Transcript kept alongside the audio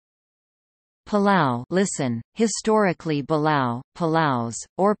Palau, listen, historically Balau, Palaus,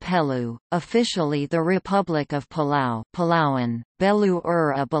 or Pelu, officially the Republic of Palau, Palauan,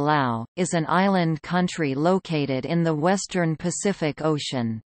 Belu-ur-a Balau, is an island country located in the western Pacific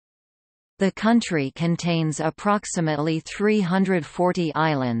Ocean. The country contains approximately 340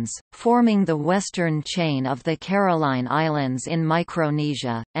 islands, forming the western chain of the Caroline Islands in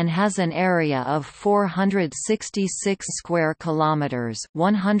Micronesia, and has an area of 466 square kilometers,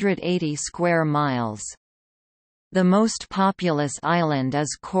 180 square miles. The most populous island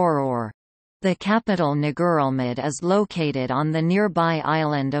is Koror. The capital Negurulmud is located on the nearby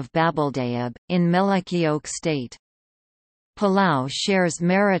island of Babeldaob, in Melekeok State. Palau shares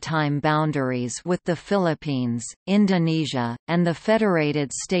maritime boundaries with the Philippines, Indonesia, and the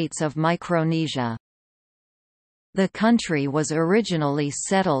Federated States of Micronesia. The country was originally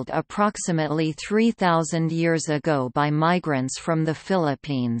settled approximately 3,000 years ago by migrants from the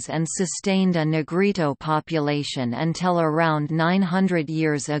Philippines and sustained a Negrito population until around 900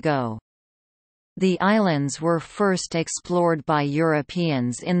 years ago. The islands were first explored by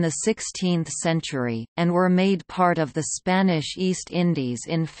Europeans in the 16th century, and were made part of the Spanish East Indies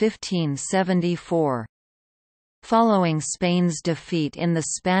in 1574. Following Spain's defeat in the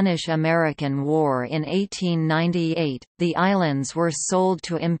Spanish–American War in 1898, the islands were sold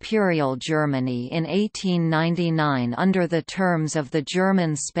to Imperial Germany in 1899 under the terms of the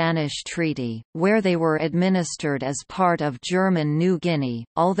German–Spanish Treaty, where they were administered as part of German New Guinea,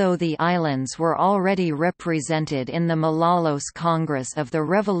 although the islands were already represented in the Malolos Congress of the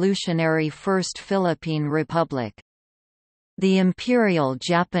Revolutionary First Philippine Republic. The Imperial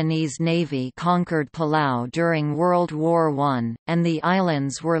Japanese Navy conquered Palau during World War I, and the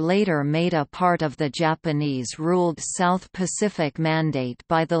islands were later made a part of the Japanese-ruled South Pacific Mandate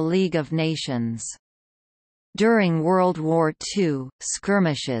by the League of Nations. During World War II,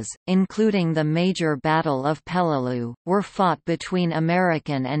 skirmishes, including the major Battle of Peleliu, were fought between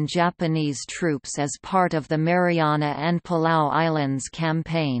American and Japanese troops as part of the Mariana and Palau Islands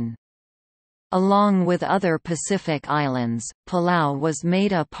Campaign. Along with other Pacific islands, Palau was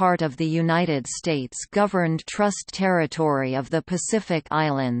made a part of the United States-governed Trust Territory of the Pacific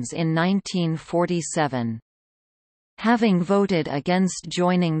Islands in 1947. Having voted against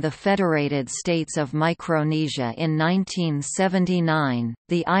joining the Federated States of Micronesia in 1979,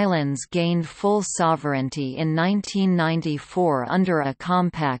 the islands gained full sovereignty in 1994 under a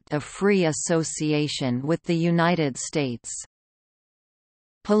compact of free association with the United States.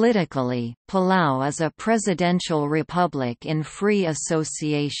 Politically, Palau is a presidential republic in free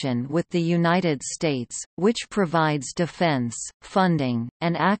association with the United States, which provides defense, funding,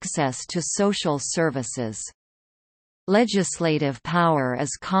 and access to social services. Legislative power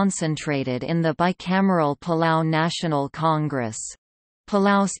is concentrated in the bicameral Palau National Congress.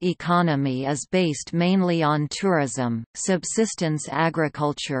 Palau's economy is based mainly on tourism, subsistence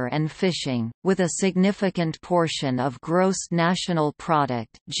agriculture and fishing, with a significant portion of gross national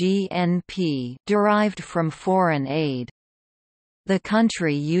product (GNP) derived from foreign aid. The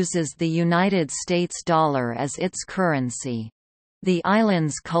country uses the United States dollar as its currency. The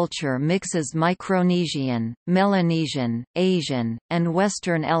island's culture mixes Micronesian, Melanesian, Asian, and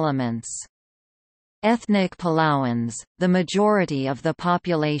Western elements. Ethnic Palauans, the majority of the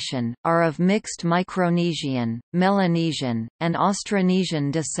population, are of mixed Micronesian, Melanesian, and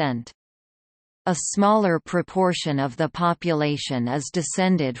Austronesian descent. A smaller proportion of the population is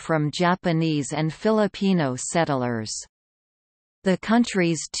descended from Japanese and Filipino settlers. The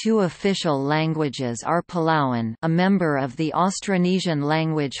country's two official languages are Palauan, a member of the Austronesian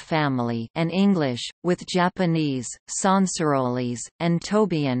language family, and English, with Japanese, Sanseroles, and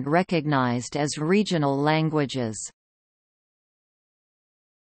Tobian recognized as regional languages.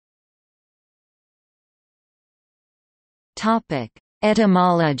 Topic: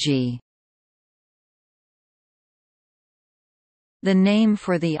 Etymology. The name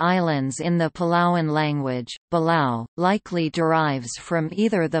for the islands in the Palauan language, Balau, likely derives from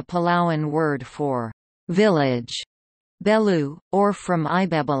either the Palauan word for village, Belu, or from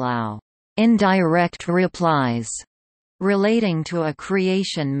Ibebalau, indirect replies, relating to a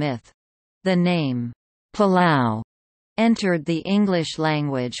creation myth. The name Palau entered the English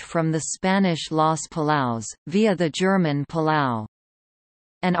language from the Spanish Los Palaus, via the German Palau.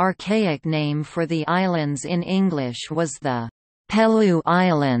 An archaic name for the islands in English was the Pelu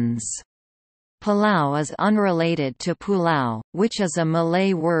Islands. Palau is unrelated to Pulau, which is a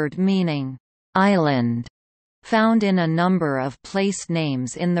Malay word meaning island, found in a number of place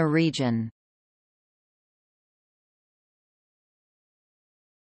names in the region.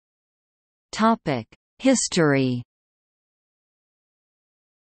 History.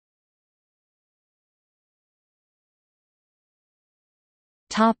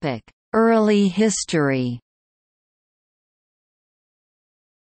 Early history.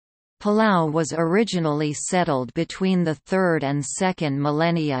 Palau was originally settled between the 3rd and 2nd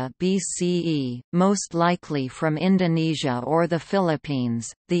millennia BCE, most likely from Indonesia or the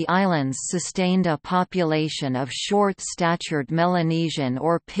Philippines. The islands sustained a population of short-statured Melanesian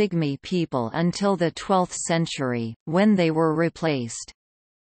or Pygmy people until the 12th century, when they were replaced.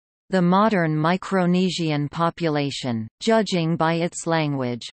 The modern Micronesian population, judging by its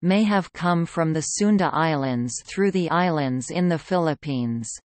language, may have come from the Sunda Islands through the islands in the Philippines.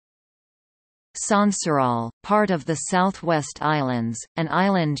 Sonsoral, part of the Southwest Islands, an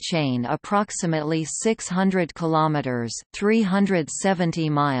island chain approximately 600 kilometers (370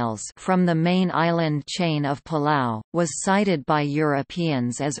 miles) from the main island chain of Palau, was sighted by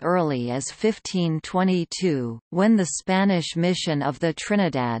Europeans as early as 1522, when the Spanish mission of the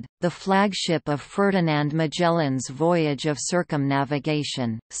Trinidad, the flagship of Ferdinand Magellan's voyage of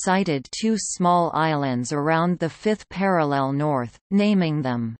circumnavigation, sighted 2 small islands around the 5th parallel north, naming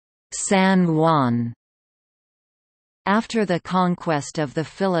them San Juan. After the conquest of the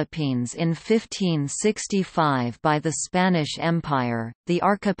Philippines in 1565 by the Spanish Empire, the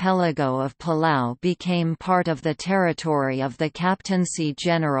archipelago of Palau became part of the territory of the Captaincy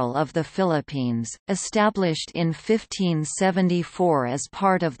General of the Philippines, established in 1574 as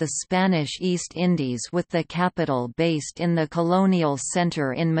part of the Spanish East Indies with the capital based in the colonial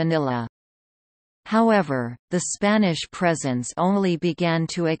center in Manila. However, the Spanish presence only began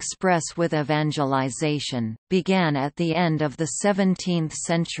to express with evangelization, began at the end of the 17th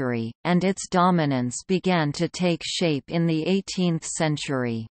century, and its dominance began to take shape in the 18th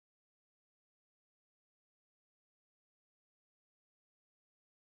century.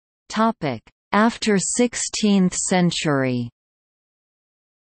 After 16th century.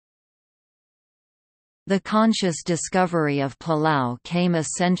 The conscious discovery of Palau came a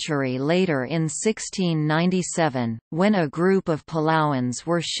century later in 1697, when a group of Palauans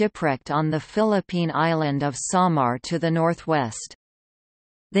were shipwrecked on the Philippine island of Samar to the northwest.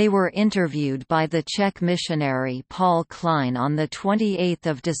 They were interviewed by the Czech missionary Paul Klein on 28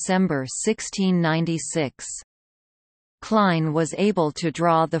 December 1696. Klein was able to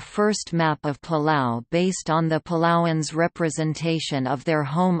draw the first map of Palau based on the Palauans' representation of their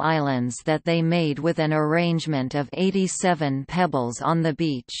home islands that they made with an arrangement of 87 pebbles on the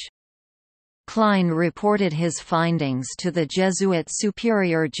beach. Klein reported his findings to the Jesuit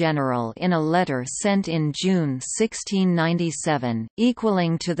Superior General in a letter sent in June 1697,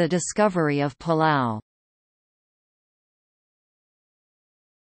 equaling to the discovery of Palau.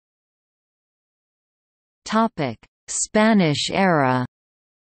 Spanish era.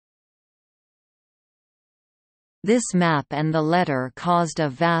 This map and the letter caused a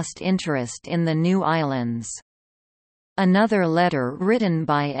vast interest in the new islands. Another letter written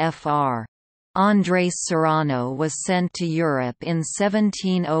by Fr. Andrés Serrano was sent to Europe in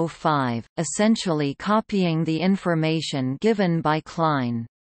 1705, essentially copying the information given by Klein.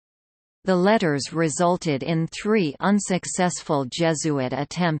 The letters resulted in 3 unsuccessful Jesuit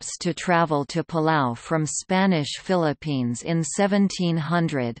attempts to travel to Palau from Spanish Philippines in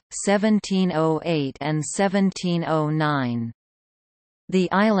 1700, 1708 and 1709.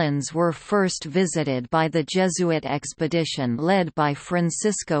 The islands were first visited by the Jesuit expedition led by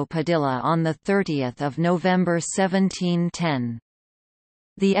Francisco Padilla on 30 November 1710.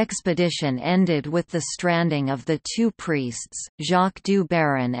 The expedition ended with the stranding of the 2 priests, Jacques du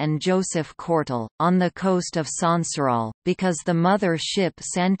Baron and Joseph Courtel, on the coast of Sonsoral, because the mother ship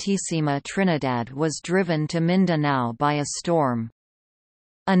Santissima Trinidad was driven to Mindanao by a storm.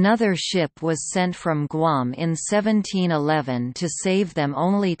 Another ship was sent from Guam in 1711 to save them,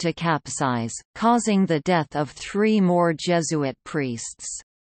 only to capsize, causing the death of 3 more Jesuit priests.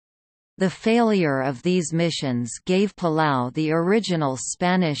 The failure of these missions gave Palau the original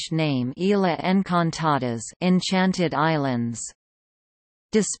Spanish name Isla Encantadas, Enchanted Islands.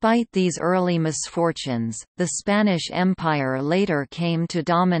 Despite these early misfortunes, the Spanish Empire later came to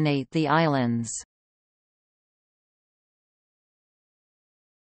dominate the islands.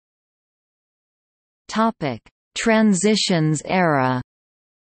 Transitions era.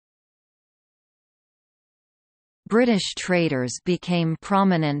 British traders became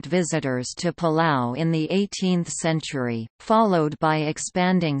prominent visitors to Palau in the 18th century, followed by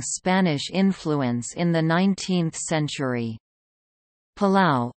expanding Spanish influence in the 19th century.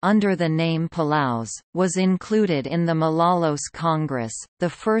 Palau, under the name Palaus, was included in the Malolos Congress, the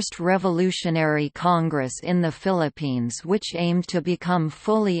first revolutionary congress in the Philippines which aimed to become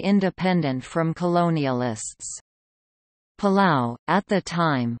fully independent from colonialists. Palau, at the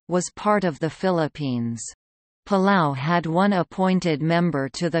time, was part of the Philippines. Palau had one appointed member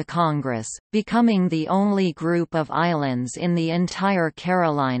to the Congress, becoming the only group of islands in the entire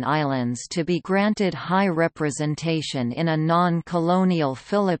Caroline Islands to be granted high representation in a non-colonial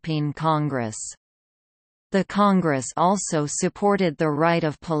Philippine Congress. The Congress also supported the right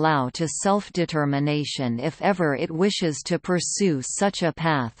of Palau to self-determination if ever it wishes to pursue such a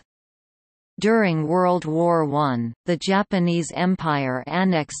path. During World War I, the Japanese Empire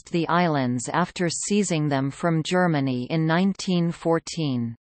annexed the islands after seizing them from Germany in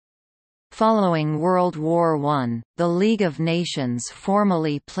 1914. Following World War I, the League of Nations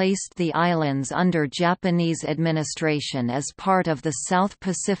formally placed the islands under Japanese administration as part of the South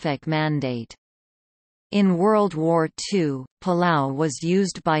Pacific Mandate. In World War II, Palau was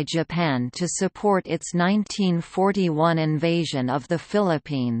used by Japan to support its 1941 invasion of the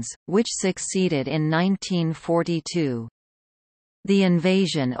Philippines, which succeeded in 1942. The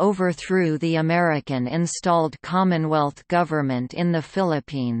invasion overthrew the American-installed Commonwealth government in the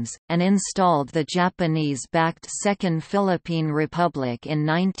Philippines, and installed the Japanese-backed Second Philippine Republic in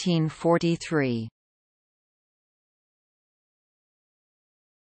 1943.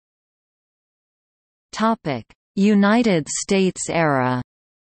 United States era.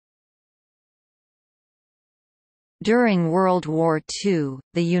 During World War II,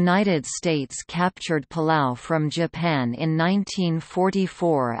 the United States captured Palau from Japan in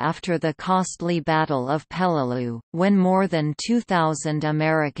 1944 after the costly Battle of Peleliu, when more than 2,000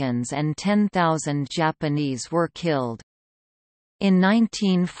 Americans and 10,000 Japanese were killed. In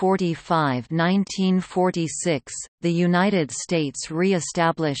 1945–1946, the United States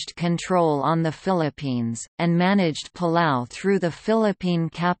re-established control on the Philippines, and managed Palau through the Philippine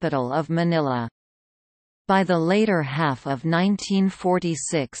capital of Manila. By the later half of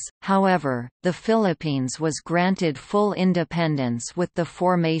 1946, however, the Philippines was granted full independence with the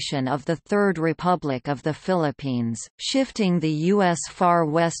formation of the Third Republic of the Philippines, shifting the U.S. Far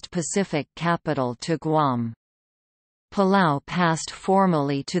West Pacific capital to Guam. Palau passed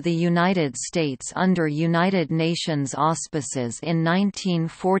formally to the United States under United Nations auspices in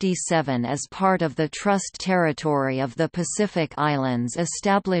 1947 as part of the Trust Territory of the Pacific Islands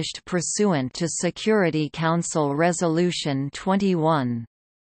established pursuant to Security Council Resolution 21.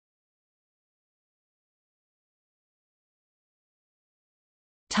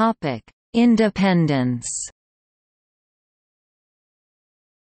 Independence.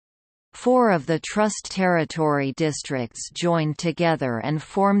 4 of the Trust Territory districts joined together and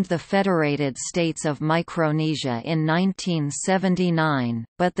formed the Federated States of Micronesia in 1979,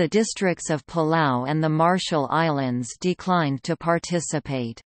 but the districts of Palau and the Marshall Islands declined to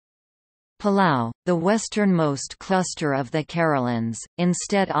participate. Palau, the westernmost cluster of the Carolines,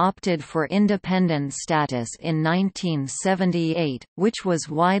 instead opted for independent status in 1978, which was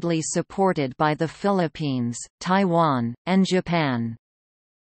widely supported by the Philippines, Taiwan, and Japan.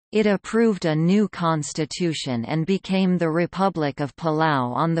 It approved a new constitution and became the Republic of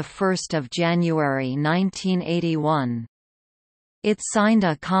Palau on 1 January 1981. It signed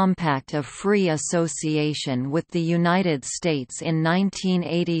a Compact of Free Association with the United States in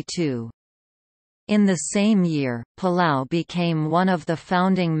 1982. In the same year, Palau became one of the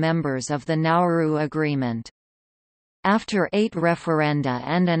founding members of the Nauru Agreement. After 8 referenda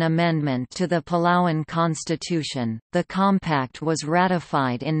and an amendment to the Palauan constitution, the compact was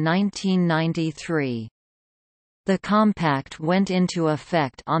ratified in 1993. The compact went into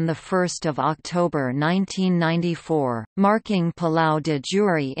effect on 1 October 1994, marking Palau de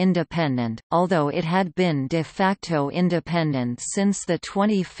jure independent, although it had been de facto independent since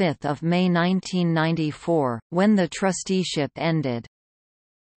 25 May 1994, when the trusteeship ended.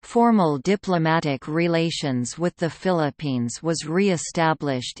 Formal diplomatic relations with the Philippines was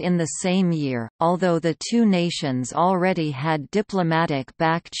re-established in the same year, although the two nations already had diplomatic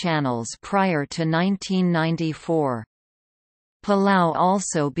back channels prior to 1994. Palau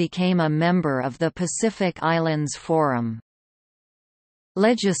also became a member of the Pacific Islands Forum.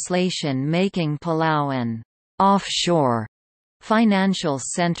 Legislation making Palau an offshore financial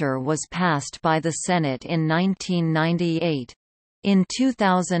center was passed by the Senate in 1998. In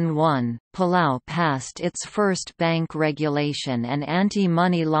 2001, Palau passed its first bank regulation and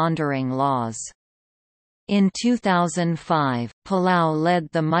anti-money laundering laws. In 2005, Palau led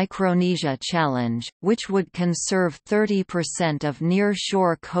the Micronesia Challenge, which would conserve 30% of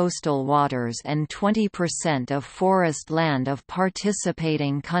near-shore coastal waters and 20% of forest land of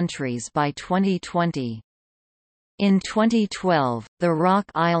participating countries by 2020. In 2012, the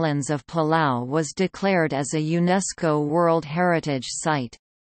Rock Islands of Palau was declared as a UNESCO World Heritage Site.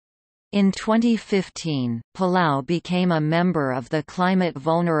 In 2015, Palau became a member of the Climate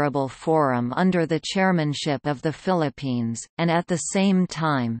Vulnerable Forum under the chairmanship of the Philippines, and at the same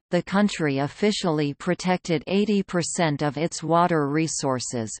time, the country officially protected 80% of its water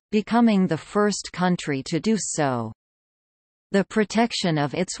resources, becoming the first country to do so. The protection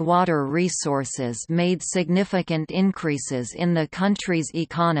of its water resources made significant increases in the country's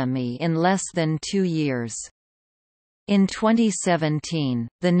economy in less than 2 years. In 2017,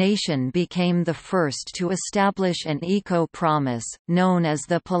 the nation became the first to establish an eco-promise, known as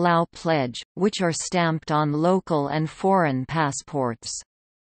the Palau Pledge, which are stamped on local and foreign passports.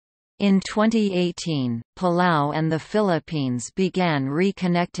 In 2018, Palau and the Philippines began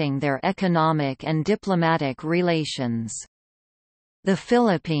reconnecting their economic and diplomatic relations. The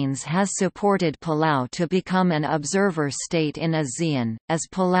Philippines has supported Palau to become an observer state in ASEAN, as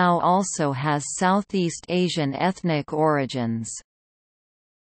Palau also has Southeast Asian ethnic origins.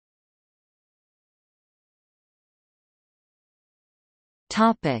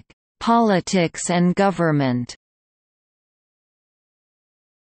 Politics and government.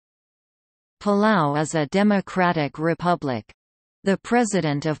 Palau is a democratic republic. The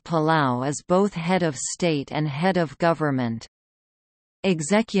President of Palau is both head of state and head of government.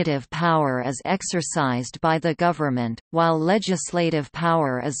 Executive power is exercised by the government, while legislative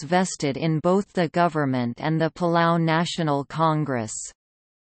power is vested in both the government and the Palau National Congress.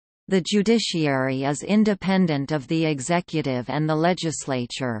 The judiciary is independent of the executive and the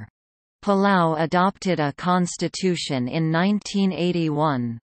legislature. Palau adopted a constitution in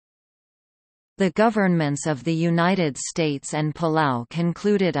 1981. The governments of the United States and Palau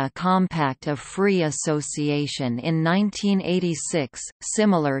concluded a Compact of Free Association in 1986,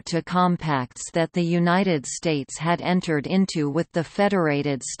 similar to compacts that the United States had entered into with the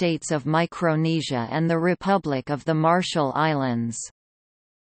Federated States of Micronesia and the Republic of the Marshall Islands.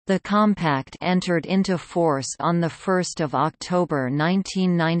 The compact entered into force on 1 October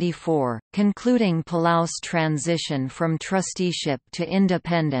 1994, concluding Palau's transition from trusteeship to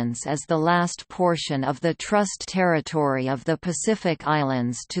independence as the last portion of the trust territory of the Pacific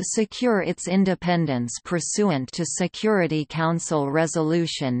Islands to secure its independence pursuant to Security Council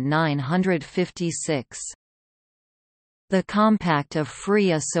Resolution 956. The Compact of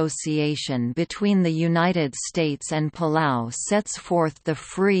Free Association between the United States and Palau sets forth the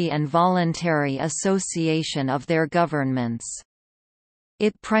free and voluntary association of their governments.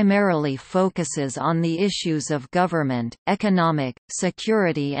 It primarily focuses on the issues of government, economic,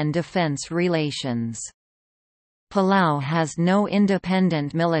 security and defense relations. Palau has no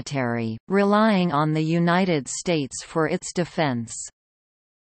independent military, relying on the United States for its defense.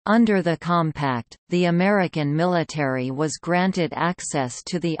 Under the compact, the American military was granted access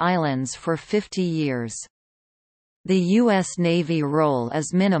to the islands for 50 years. The U.S. Navy role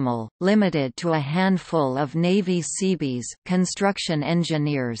is minimal, limited to a handful of Navy Seabees, construction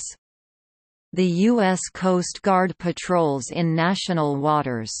engineers. The U.S. Coast Guard patrols in national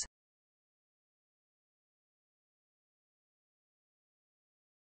waters.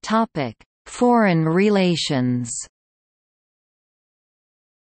 Foreign relations.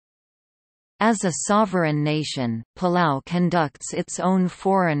 As a sovereign nation, Palau conducts its own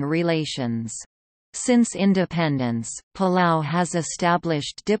foreign relations. Since independence, Palau has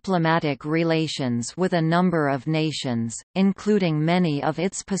established diplomatic relations with a number of nations, including many of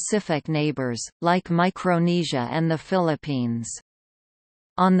its Pacific neighbors, like Micronesia and the Philippines.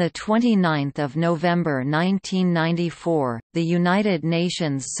 On 29 November 1994, the United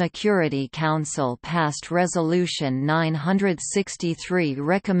Nations Security Council passed Resolution 963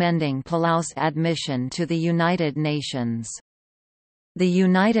 recommending Palau's admission to the United Nations. The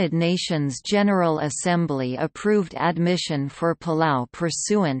United Nations General Assembly approved admission for Palau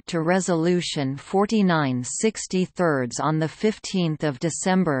pursuant to Resolution 4963 on 15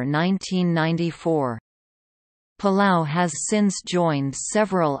 December 1994. Palau has since joined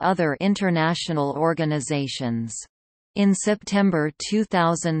several other international organizations. In September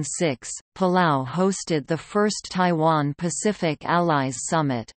 2006, Palau hosted the first Taiwan Pacific Allies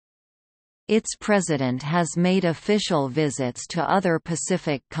Summit. Its president has made official visits to other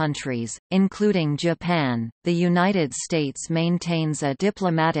Pacific countries, including Japan. The United States maintains a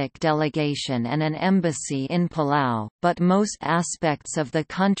diplomatic delegation and an embassy in Palau, but most aspects of the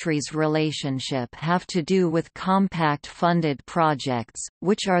country's relationship have to do with compact-funded projects,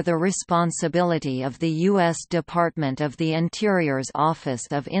 which are the responsibility of the U.S. Department of the Interior's Office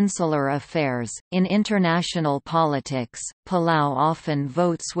of Insular Affairs. In international politics, Palau often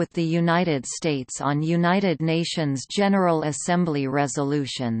votes with the United United States on United Nations General Assembly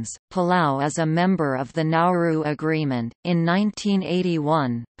resolutions. Palau is a member of the Nauru Agreement. In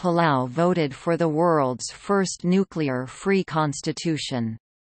 1981, Palau voted for the world's first nuclear-free constitution.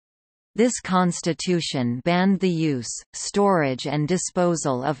 This constitution banned the use, storage and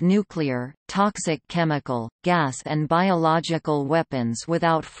disposal of nuclear, toxic chemical, gas and biological weapons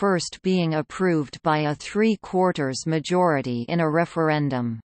without first being approved by a three-quarters majority in a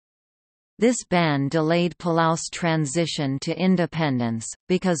referendum. This ban delayed Palau's transition to independence,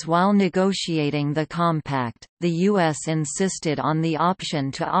 because while negotiating the compact, the U.S. insisted on the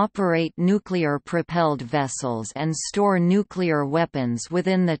option to operate nuclear-propelled vessels and store nuclear weapons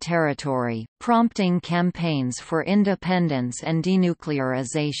within the territory, prompting campaigns for independence and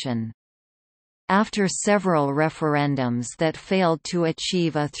denuclearization. After several referendums that failed to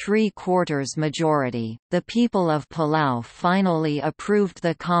achieve a three-quarters majority, the people of Palau finally approved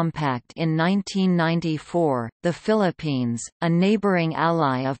the compact in 1994. The Philippines, a neighboring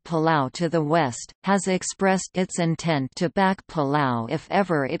ally of Palau to the west, has expressed its intent to back Palau if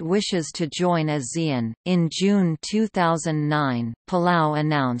ever it wishes to join ASEAN. In June 2009, Palau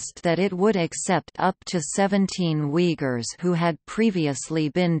announced that it would accept up to 17 Uyghurs who had previously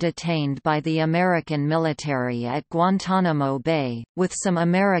been detained by the American military at Guantanamo Bay, with some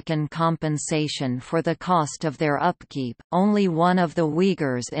American compensation for the cost of their upkeep. Only one of the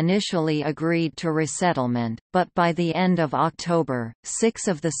Uyghurs initially agreed to resettlement, but by the end of October, 6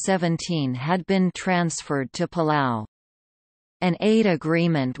 of the 17 had been transferred to Palau. An aid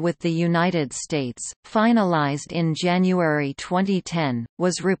agreement with the United States, finalized in January 2010,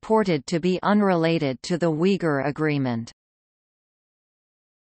 was reported to be unrelated to the Uyghur Agreement.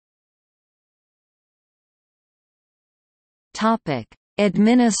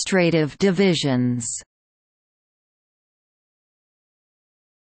 Administrative divisions.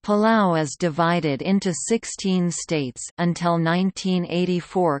 Palau is divided into 16 states until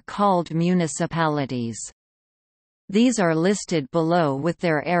 1984 called municipalities. These are listed below with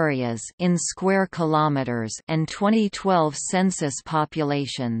their areas in square kilometers and 2012 census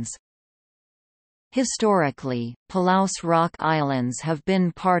populations. Historically, Palau's rock islands have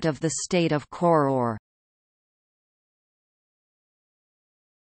been part of the state of Koror.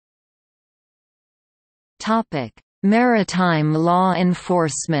 Topic: Maritime law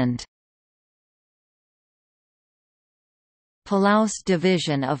enforcement. Palau's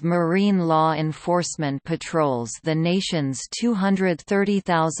Division of Marine Law Enforcement patrols the nation's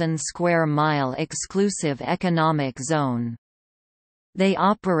 230,000 square mile exclusive economic zone. They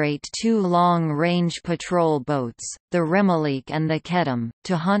operate two long-range patrol boats, the Remalik and the Kedem,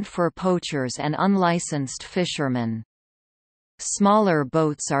 to hunt for poachers and unlicensed fishermen. Smaller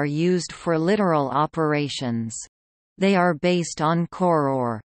boats are used for littoral operations. They are based on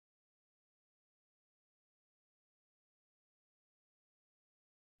Koror.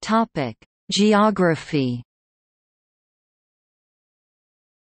 Topic: Geography.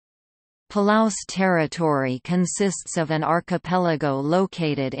 Palau's territory consists of an archipelago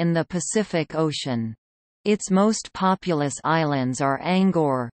located in the Pacific Ocean. Its most populous islands are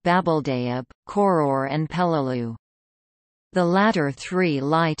Angkor, Babeldaeb, Koror and Peleliu. The latter three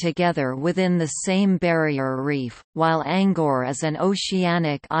lie together within the same barrier reef, while Angkor is an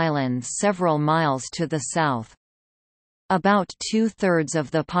oceanic island several miles to the south. About two-thirds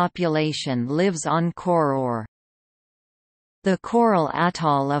of the population lives on Koror. The coral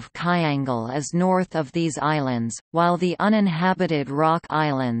atoll of Kyangal is north of these islands, while the uninhabited rock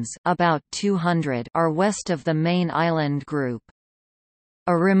islands, about 200, are west of the main island group.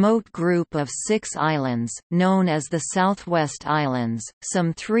 A remote group of 6 islands, known as the Southwest Islands,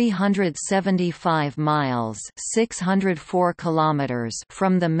 some 375 miles (604 kilometers)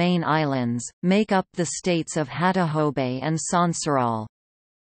 from the main islands, make up the states of Hattahobei and Sonsoral.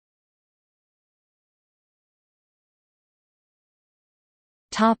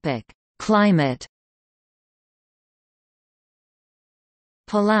 Climate.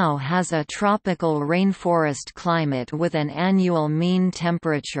 Palau has a tropical rainforest climate with an annual mean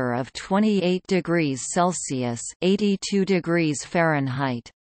temperature of 28 degrees Celsius (82 degrees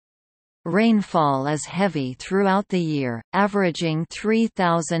Fahrenheit). Rainfall is heavy throughout the year, averaging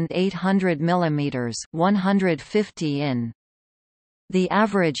 3,800 mm (150 in). The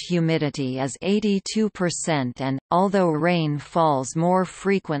average humidity is 82% and, although rain falls more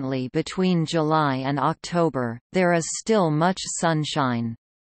frequently between July and October, there is still much sunshine.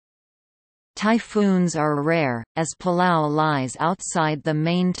 Typhoons are rare, as Palau lies outside the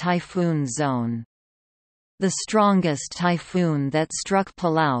main typhoon zone. The strongest typhoon that struck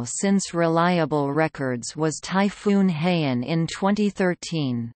Palau since reliable records was Typhoon Haiyan in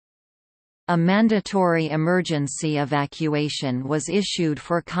 2013. a mandatory emergency evacuation was issued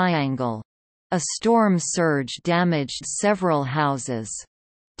for Kyangal. A storm surge damaged several houses.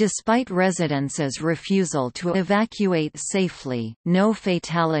 Despite residents' refusal to evacuate safely, no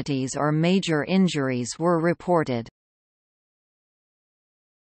fatalities or major injuries were reported.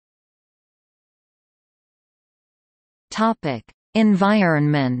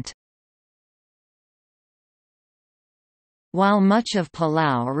 Environment. While much of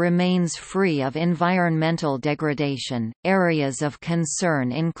Palau remains free of environmental degradation, areas of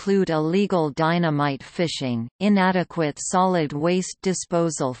concern include illegal dynamite fishing, inadequate solid waste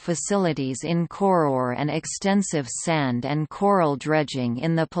disposal facilities in Koror, and extensive sand and coral dredging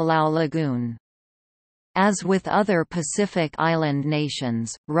in the Palau Lagoon. As with other Pacific Island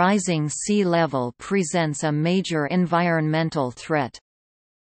nations, rising sea level presents a major environmental threat.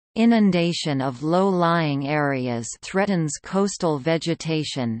 Inundation of low-lying areas threatens coastal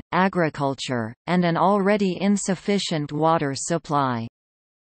vegetation, agriculture, and an already insufficient water supply.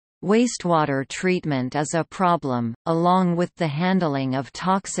 Wastewater treatment is a problem, along with the handling of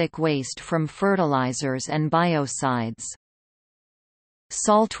toxic waste from fertilizers and biocides.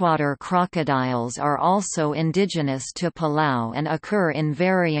 Saltwater crocodiles are also indigenous to Palau and occur in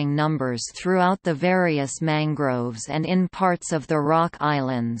varying numbers throughout the various mangroves and in parts of the Rock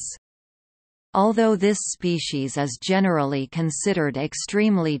Islands. Although this species is generally considered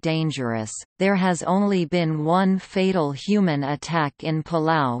extremely dangerous, there has only been one fatal human attack in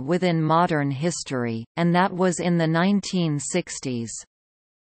Palau within modern history, and that was in the 1960s.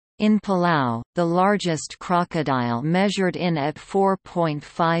 In Palau, the largest crocodile measured in at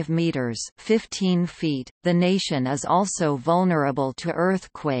 4.5 meters (15 feet). The nation is also vulnerable to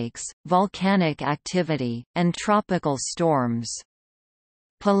earthquakes, volcanic activity, and tropical storms.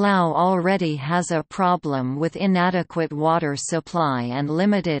 Palau already has a problem with inadequate water supply and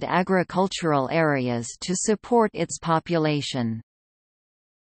limited agricultural areas to support its population.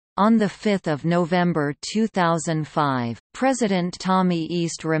 On 5 November 2005, President Tommy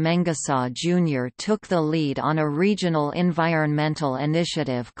East Ramengasaw Jr. took the lead on a regional environmental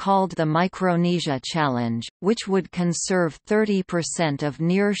initiative called the Micronesia Challenge, which would conserve 30% of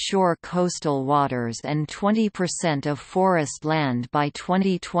near-shore coastal waters and 20% of forest land by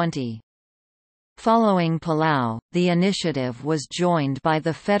 2020. Following Palau, the initiative was joined by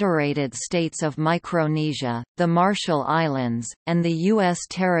the Federated States of Micronesia, the Marshall Islands, and the U.S.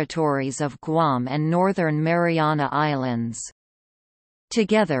 territories of Guam and Northern Mariana Islands.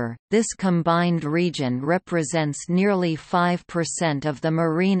 Together, this combined region represents nearly 5% of the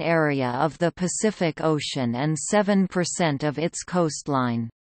marine area of the Pacific Ocean and 7% of its coastline.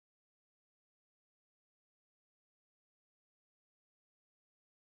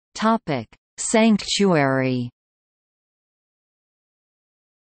 Sanctuary.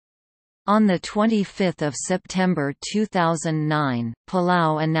 On 25 September 2009,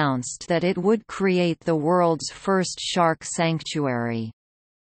 Palau announced that it would create the world's first shark sanctuary.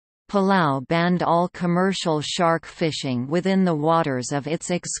 Palau banned all commercial shark fishing within the waters of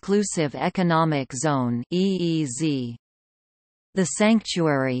its exclusive economic zone (EEZ). The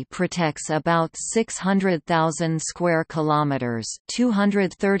sanctuary protects about 600,000 square kilometers,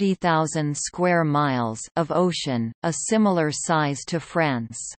 230,000 square miles of ocean, a similar size to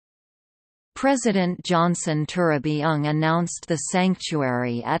France. President Johnson Turabiung announced the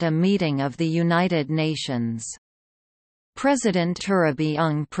sanctuary at a meeting of the United Nations. President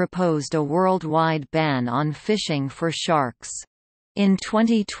Turabiung proposed a worldwide ban on fishing for sharks. In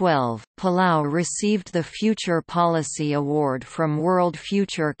 2012, Palau received the Future Policy Award from World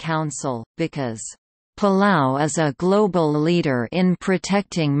Future Council, because Palau is a global leader in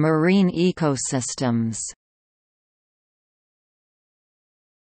protecting marine ecosystems.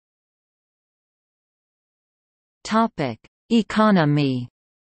 Economy.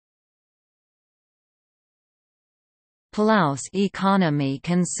 Palau's economy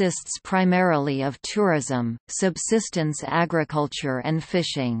consists primarily of tourism, subsistence agriculture and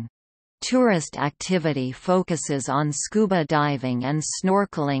fishing. Tourist activity focuses on scuba diving and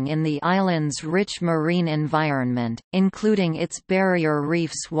snorkeling in the island's rich marine environment, including its barrier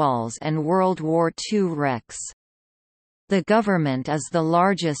reefs walls and World War II wrecks. The government is the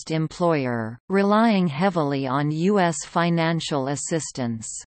largest employer, relying heavily on U.S. financial assistance.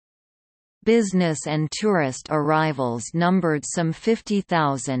 Business and tourist arrivals numbered some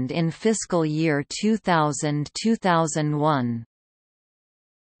 50,000 in fiscal year 2000–2001.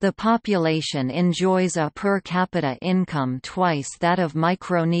 The population enjoys a per capita income twice that of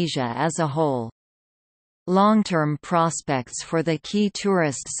Micronesia as a whole. Long-term prospects for the key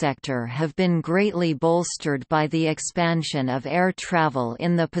tourist sector have been greatly bolstered by the expansion of air travel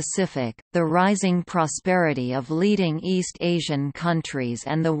in the Pacific, the rising prosperity of leading East Asian countries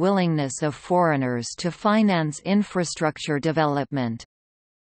and the willingness of foreigners to finance infrastructure development.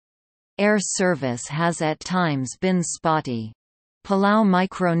 Air service has at times been spotty. Palau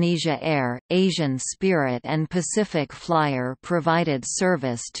Micronesia Air, Asian Spirit and Pacific Flyer provided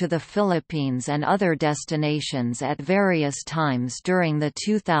service to the Philippines and other destinations at various times during the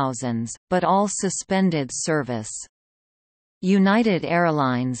 2000s, but all suspended service. United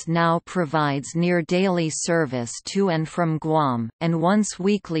Airlines now provides near-daily service to and from Guam, and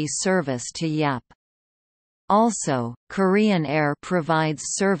once-weekly service to Yap. Also, Korean Air provides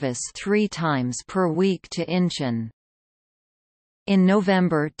service 3 times per week to Incheon. In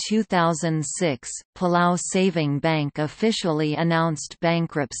November 2006, Palau Saving Bank officially announced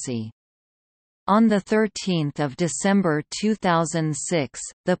bankruptcy. On 13 December 2006,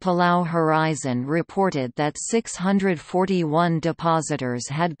 the Palau Horizon reported that 641 depositors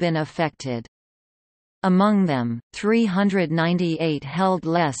had been affected. Among them, 398 held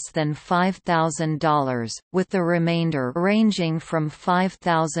less than $5,000, with the remainder ranging from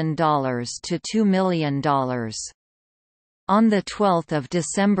 $5,000 to $2 million. On 12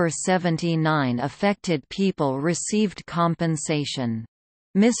 December 79 affected people received compensation.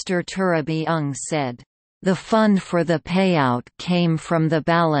 Mr. Turabiung said, "The fund for the payout came from the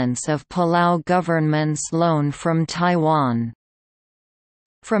balance of Palau government's loan from Taiwan."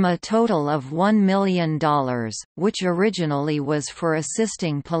 From a total of $1 million, which originally was for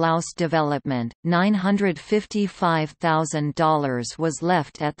assisting Palau's development, $955,000 was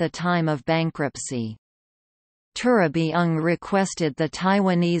left at the time of bankruptcy. Turabiung requested the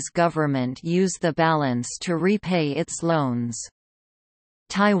Taiwanese government use the balance to repay its loans.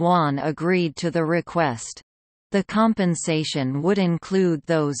 Taiwan agreed to the request. The compensation would include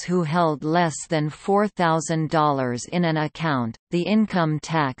those who held less than $4,000 in an account. The income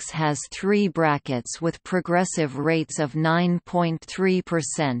tax has 3 brackets with progressive rates of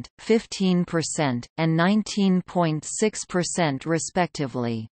 9.3%, 15%, and 19.6%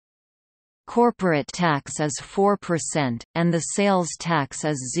 respectively. Corporate tax is 4%, and the sales tax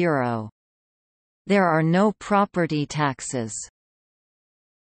is 0. There are no property taxes.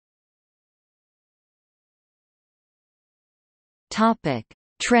 Topic: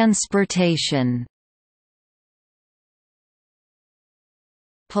 Transportation.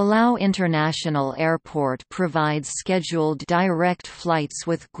 Palau International Airport provides scheduled direct flights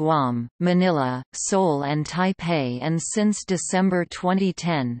with Guam, Manila, Seoul and Taipei and since December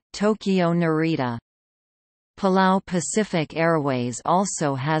 2010, Tokyo Narita. Palau Pacific Airways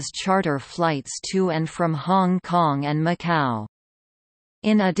also has charter flights to and from Hong Kong and Macau.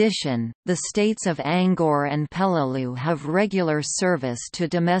 In addition, the states of Angkor and Peleliu have regular service to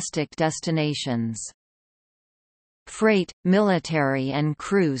domestic destinations. Freight, military and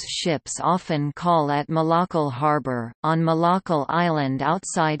cruise ships often call at Malakal Harbour, on Malakal Island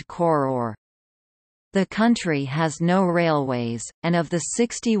outside Koror. The country has no railways, and of the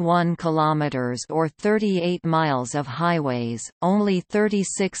 61 kilometers or 38 miles of highways, only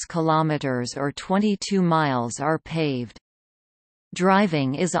 36 kilometers or 22 miles are paved.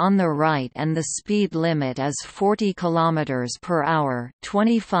 Driving is on the right and the speed limit is 40 kilometers per hour,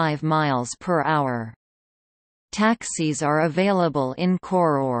 25 miles per hour. Taxis are available in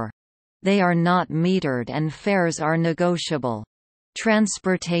Koror. They are not metered and fares are negotiable.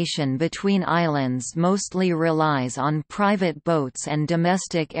 Transportation between islands mostly relies on private boats and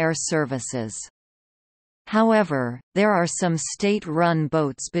domestic air services. However, there are some state-run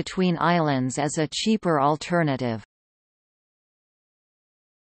boats between islands as a cheaper alternative.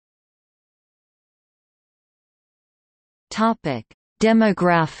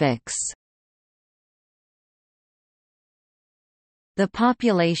 Demographics. The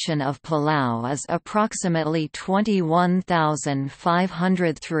population of Palau is approximately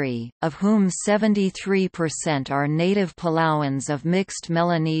 21,503, of whom 73% are native Palauans of mixed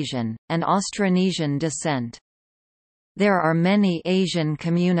Melanesian, and Austronesian descent. There are many Asian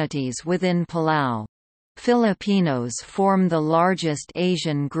communities within Palau. Filipinos form the largest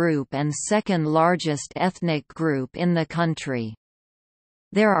Asian group and second largest ethnic group in the country.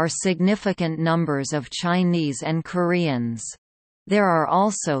 There are significant numbers of Chinese and Koreans. There are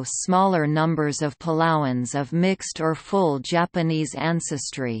also smaller numbers of Palauans of mixed or full Japanese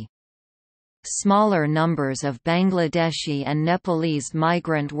ancestry. Smaller numbers of Bangladeshi and Nepalese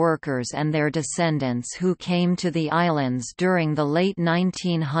migrant workers and their descendants who came to the islands during the late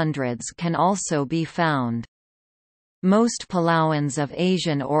 1900s can also be found. Most Palauans of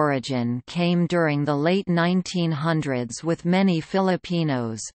Asian origin came during the late 1900s, with many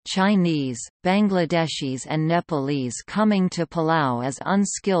Filipinos, Chinese, Bangladeshis and Nepalese coming to Palau as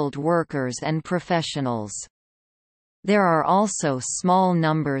unskilled workers and professionals. There are also small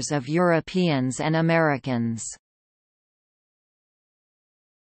numbers of Europeans and Americans.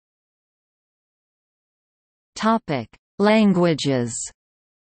 Languages.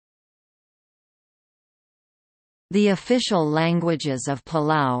 The official languages of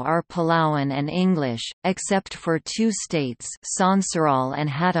Palau are Palauan and English, except for two states, Sonsaral and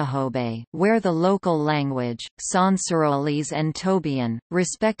Hattahobei, where the local language, Sonsaralese and Tobian,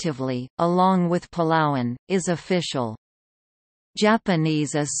 respectively, along with Palauan, is official.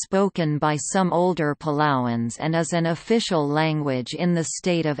 Japanese is spoken by some older Palauans and is an official language in the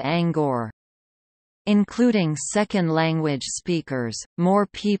state of Angkor. Including second-language speakers, more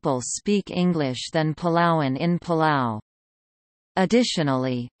people speak English than Palauan in Palau.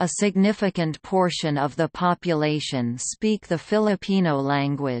 Additionally, a significant portion of the population speak the Filipino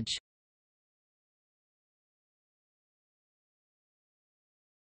language.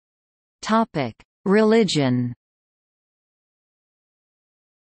 Religion.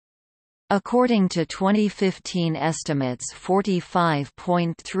 According to 2015 estimates,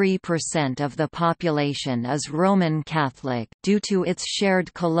 45.3% of the population is Roman Catholic due to its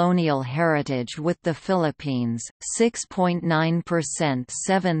shared colonial heritage with the Philippines, 6.9%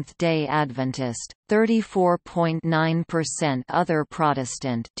 Seventh-day Adventist, 34.9% other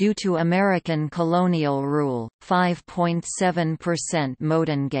Protestant due to American colonial rule, 5.7%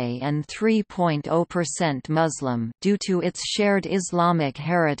 Modengay and 3.0% Muslim due to its shared Islamic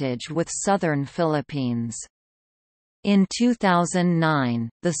heritage with southern Philippines. In 2009,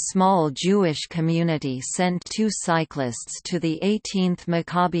 the small Jewish community sent 2 cyclists to the 18th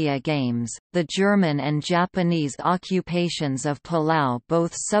Maccabiah Games. The German and Japanese occupations of Palau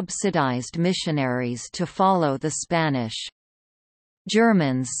both subsidized missionaries to follow the Spanish.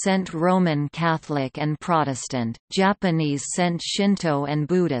 Germans sent Roman Catholic and Protestant, Japanese sent Shinto and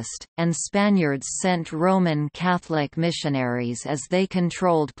Buddhist, and Spaniards sent Roman Catholic missionaries as they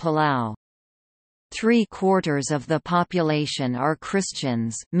controlled Palau. 3/4 of the population are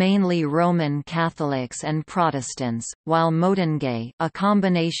Christians, mainly Roman Catholics and Protestants, while Modengay, a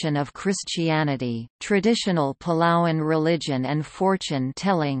combination of Christianity, traditional Palauan religion and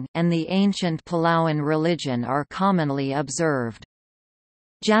fortune-telling, and the ancient Palauan religion are commonly observed.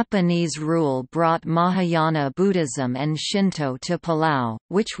 Japanese rule brought Mahayana Buddhism and Shinto to Palau,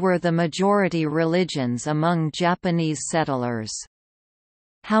 which were the majority religions among Japanese settlers.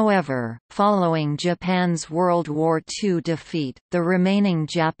 However, following Japan's World War II defeat, the remaining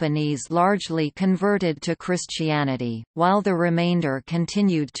Japanese largely converted to Christianity, while the remainder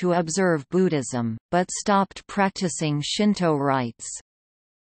continued to observe Buddhism, but stopped practicing Shinto rites.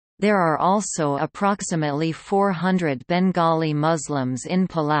 There are also approximately 400 Bengali Muslims in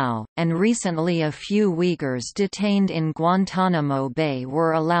Palau, and recently a few Uyghurs detained in Guantanamo Bay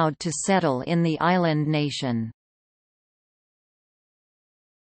were allowed to settle in the island nation.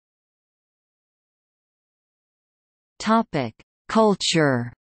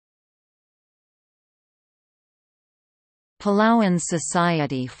 Culture. Palauan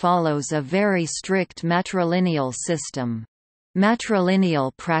society follows a very strict matrilineal system.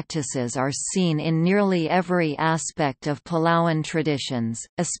 Matrilineal practices are seen in nearly every aspect of Palauan traditions,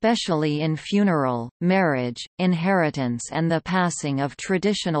 especially in funeral, marriage, inheritance and the passing of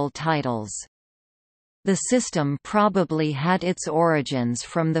traditional titles. The system probably had its origins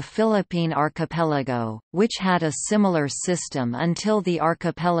from the Philippine archipelago, which had a similar system until the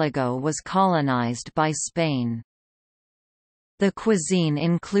archipelago was colonized by Spain. The cuisine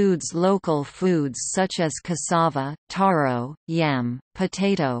includes local foods such as cassava, taro, yam,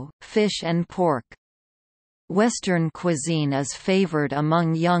 potato, fish and pork. Western cuisine is favored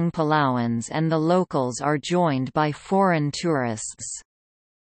among young Palauans and the locals are joined by foreign tourists.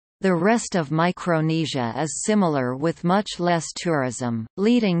 The rest of Micronesia is similar with much less tourism,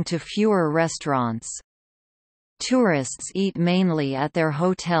 leading to fewer restaurants. Tourists eat mainly at their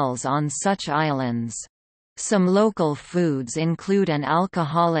hotels on such islands. Some local foods include an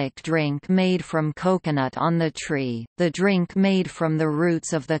alcoholic drink made from coconut on the tree, the drink made from the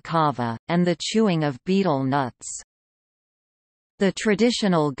roots of the kava, and the chewing of betel nuts. The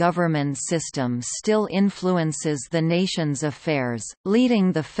traditional government system still influences the nation's affairs,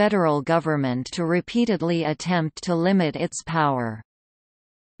 leading the federal government to repeatedly attempt to limit its power.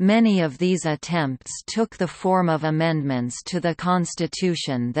 Many of these attempts took the form of amendments to the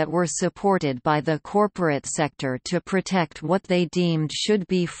constitution that were supported by the corporate sector to protect what they deemed should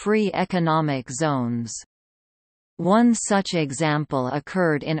be free economic zones. One such example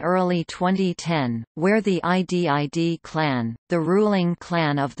occurred in early 2010, where the Idid clan, the ruling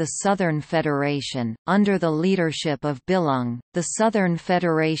clan of the Southern Federation, under the leadership of Bilung, the Southern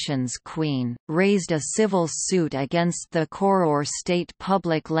Federation's queen, raised a civil suit against the Koror State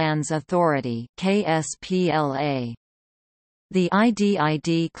Public Lands Authority (KSPLA). The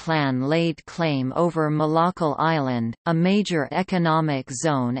Idid clan laid claim over Malakal Island, a major economic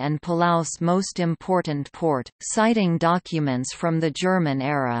zone and Palau's most important port, citing documents from the German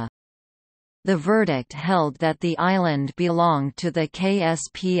era. The verdict held that the island belonged to the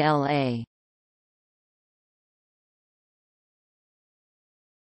KSPLA.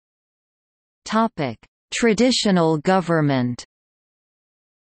 Traditional government.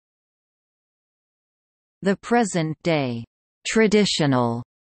 The present-day traditional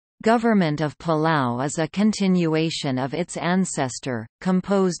government of Palau is a continuation of its ancestor,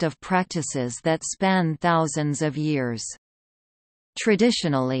 composed of practices that span thousands of years.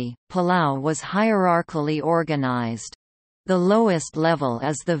 Traditionally, Palau was hierarchically organized. The lowest level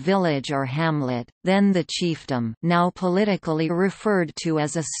is the village or hamlet, then the chiefdom, now politically referred to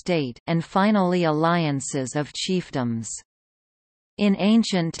as a state, and finally alliances of chiefdoms. In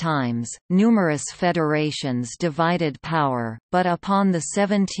ancient times, numerous federations divided power, but upon the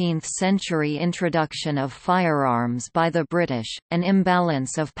 17th-century introduction of firearms by the British, an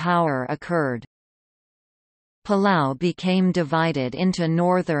imbalance of power occurred. Palau became divided into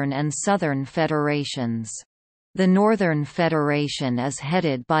northern and southern federations. The Northern Federation is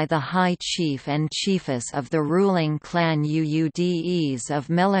headed by the High Chief and Chiefess of the ruling clan Uudes of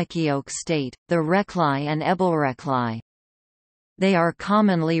Melekeok State, the Reklai and Ebelreklai. They are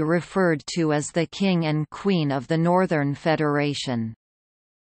commonly referred to as the King and Queen of the Northern Federation.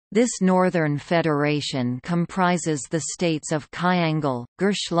 This Northern Federation comprises the states of Kyangal,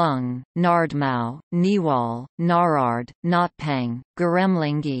 Gershlung, Nardmau, Niwal, Narard, Notpang,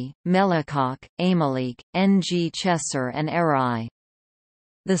 Garemlingi, Melekok, Amalik, Ng Chesser and Arai.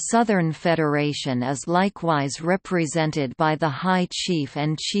 The Southern Federation is likewise represented by the High Chief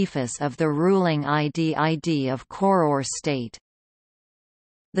and Chiefess of the ruling Idid of Koror State.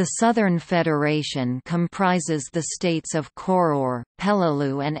 The Southern Federation comprises the states of Koror,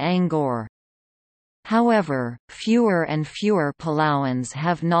 Pelelu and Angkor. However, fewer and fewer Palauans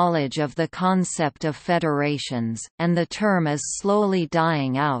have knowledge of the concept of federations, and the term is slowly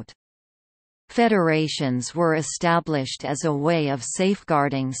dying out. Federations were established as a way of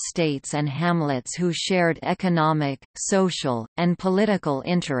safeguarding states and hamlets who shared economic, social, and political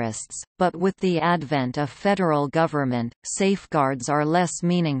interests, but with the advent of federal government, safeguards are less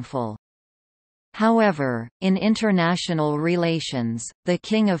meaningful. However, in international relations, the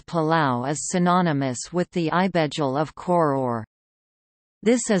King of Palau is synonymous with the Ibejal of Koror.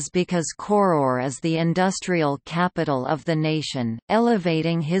 This is because Koror is the industrial capital of the nation,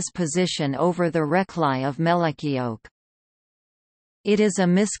 elevating his position over the Reklai of Melekeok. It is a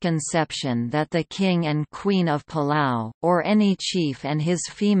misconception that the King and Queen of Palau, or any chief and his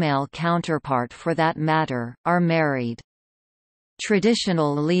female counterpart for that matter, are married.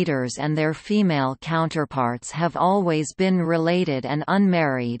 Traditional leaders and their female counterparts have always been related and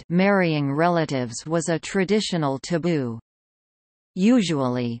unmarried. Marrying relatives was a traditional taboo.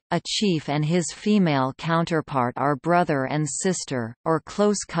 Usually, a chief and his female counterpart are brother and sister, or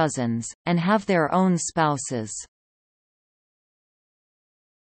close cousins, and have their own spouses.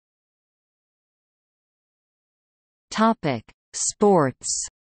 Sports.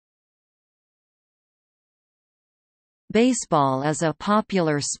 Baseball is a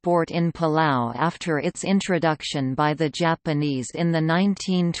popular sport in Palau after its introduction by the Japanese in the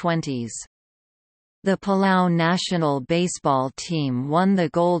 1920s. The Palau national baseball team won the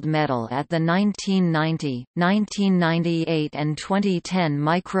gold medal at the 1990, 1998 and 2010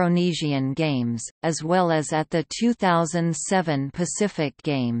 Micronesian Games, as well as at the 2007 Pacific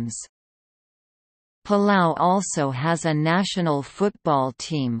Games. Palau also has a national football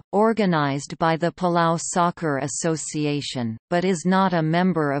team, organized by the Palau Soccer Association, but is not a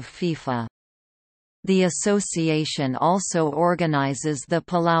member of FIFA. The association also organizes the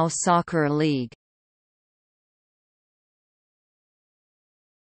Palau Soccer League.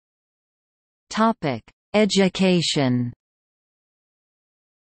 Education.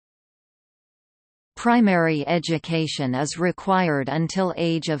 Primary education is required until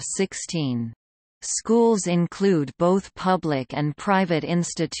age of 16. Schools include both public and private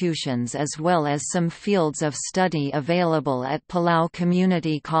institutions as well as some fields of study available at Palau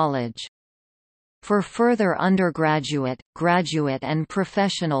Community College. For further undergraduate, graduate and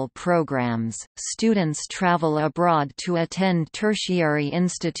professional programs, students travel abroad to attend tertiary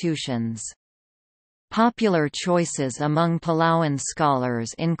institutions. Popular choices among Palauan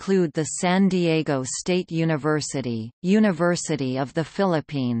scholars include the San Diego State University, University of the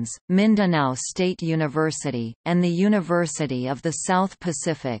Philippines, Mindanao State University, and the University of the South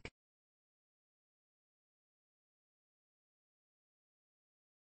Pacific.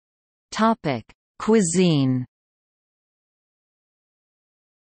 Cuisine.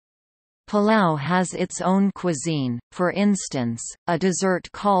 Palau has its own cuisine, for instance, a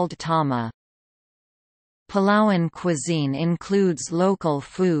dessert called tama. Palauan cuisine includes local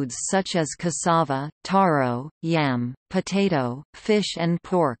foods such as cassava, taro, yam, potato, fish and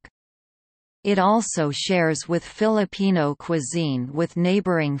pork. It also shares with Filipino cuisine with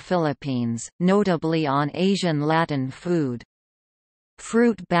neighboring Philippines, notably on Asian Latin food.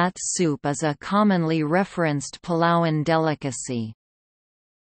 Fruit bat soup is a commonly referenced Palauan delicacy.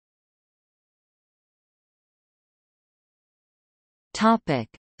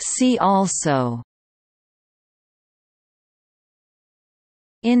 See also: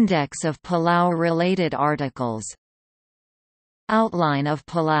 Index of Palau-related articles. Outline of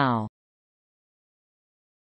Palau.